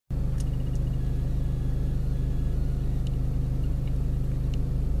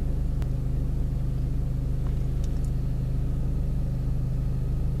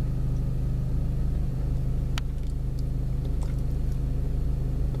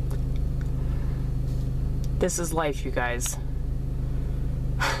This is life, you guys.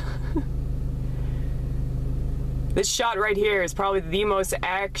 This shot right here is probably the most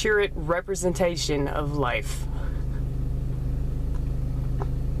accurate representation of life.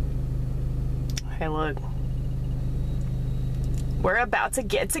 Hey, look. We're about to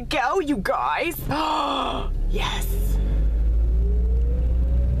get to go, you guys. Oh, yes.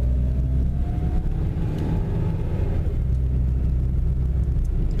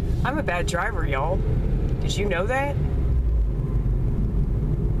 I'm a bad driver, y'all. Did you know that?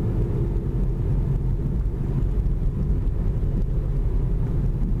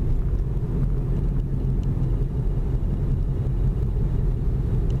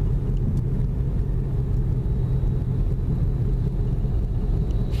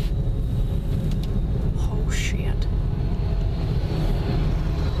 Oh, shit.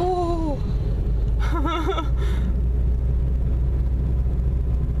 Oh.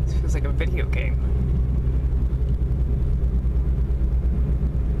 This feels like a video game.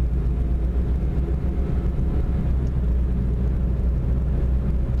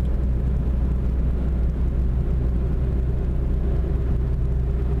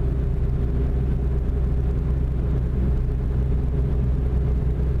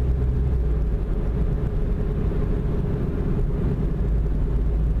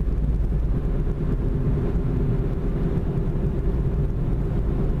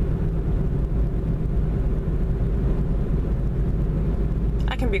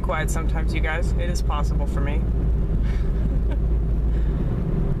 Be quiet sometimes, you guys. It is possible for me.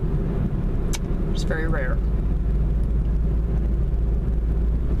 It's very rare.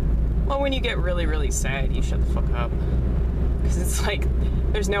 Well, when you get really, really sad, you shut the fuck up. Because it's like,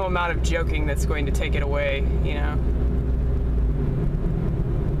 there's no amount of joking that's going to take it away, you know?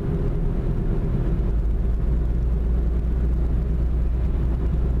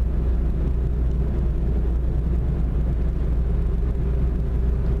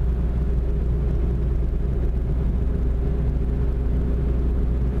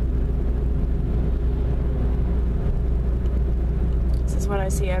 What I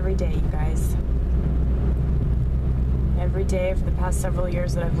see every day, you guys. Every day for the past several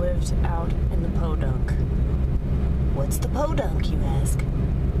years that I've lived out in the podunk. What's the podunk, you ask?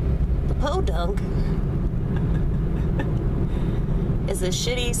 The podunk is a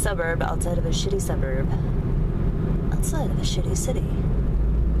shitty suburb outside of a shitty suburb outside of a shitty city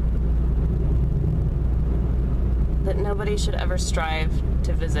that nobody should ever strive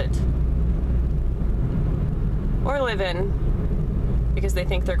to visit or live in, because they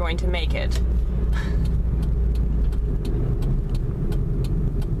think they're going to make it.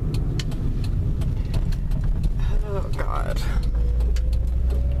 Oh, God.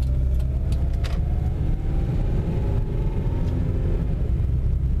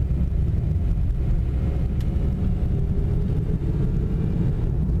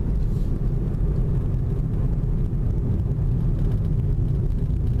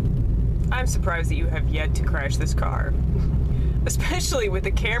 I'm surprised that you have yet to crash this car. Especially with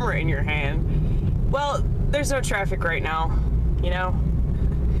the camera in your hand. Well, there's no traffic right now, you know?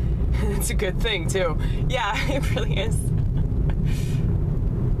 It's a good thing, too. Yeah, it really is.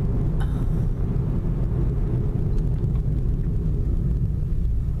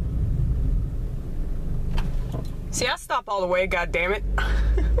 See, I stop all the way, goddammit.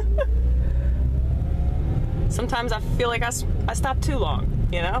 Sometimes I feel like I stop too long,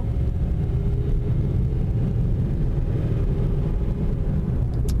 you know?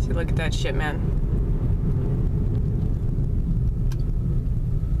 Look at that shit, man.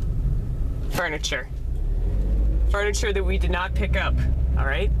 Furniture. Furniture that we did not pick up, all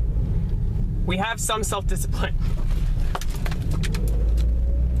right? We have some self-discipline.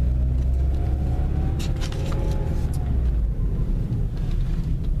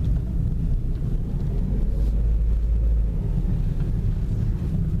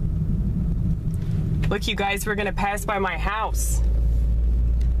 Look, you guys, we're gonna pass by my house.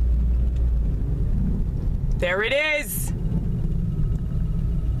 There it is!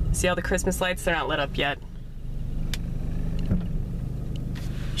 See all the Christmas lights? They're not lit up yet.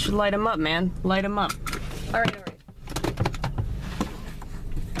 Should light them up, man. Light them up. All right, all right.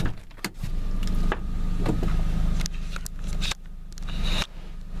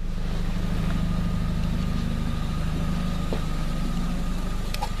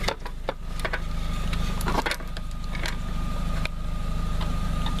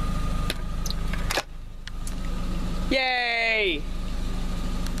 Yay!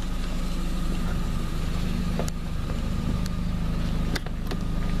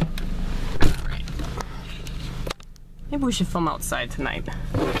 Alright. Maybe we should film outside tonight.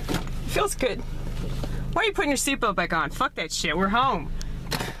 It feels good. Why are you putting your seatbelt back on? Fuck that shit. We're home.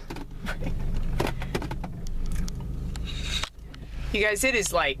 You guys, it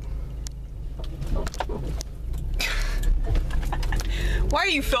is like... Why are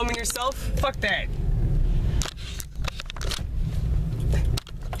you filming yourself? Fuck that.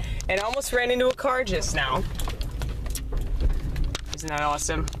 And I almost ran into a car just now. Isn't that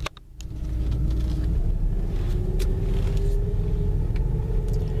awesome?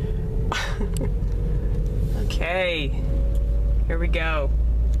 Okay, here we go.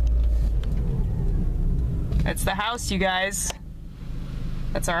 That's the house, you guys.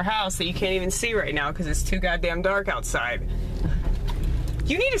 That's our house that you can't even see right now because it's too goddamn dark outside.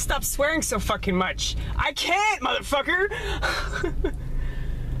 You need to stop swearing so fucking much. I can't, motherfucker.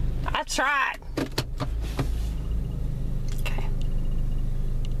 I tried. Okay.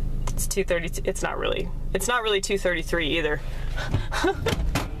 It's 2:30. It's not really 2:33 either.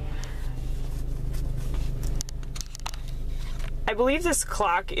 I believe this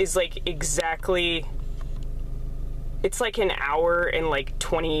clock is like exactly, it's like an hour and like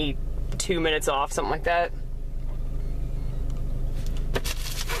 22 minutes off, something like that. Let's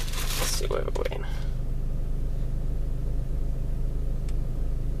see, wait.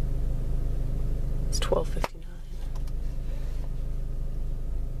 It's 12:59.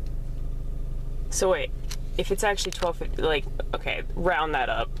 So wait, if it's actually 12:50, like, okay, round that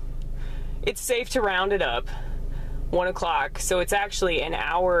up. It's safe to round it up. 1 o'clock, so it's actually an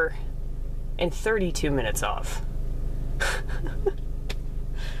hour and 32 minutes off.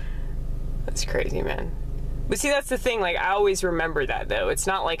 That's crazy, man. But see, that's the thing, like, I always remember that, though. It's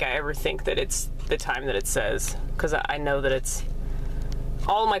not like I ever think that it's the time that it says, because I know that it's...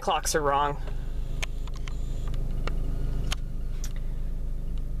 All my clocks are wrong.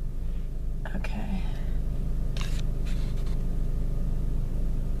 Okay.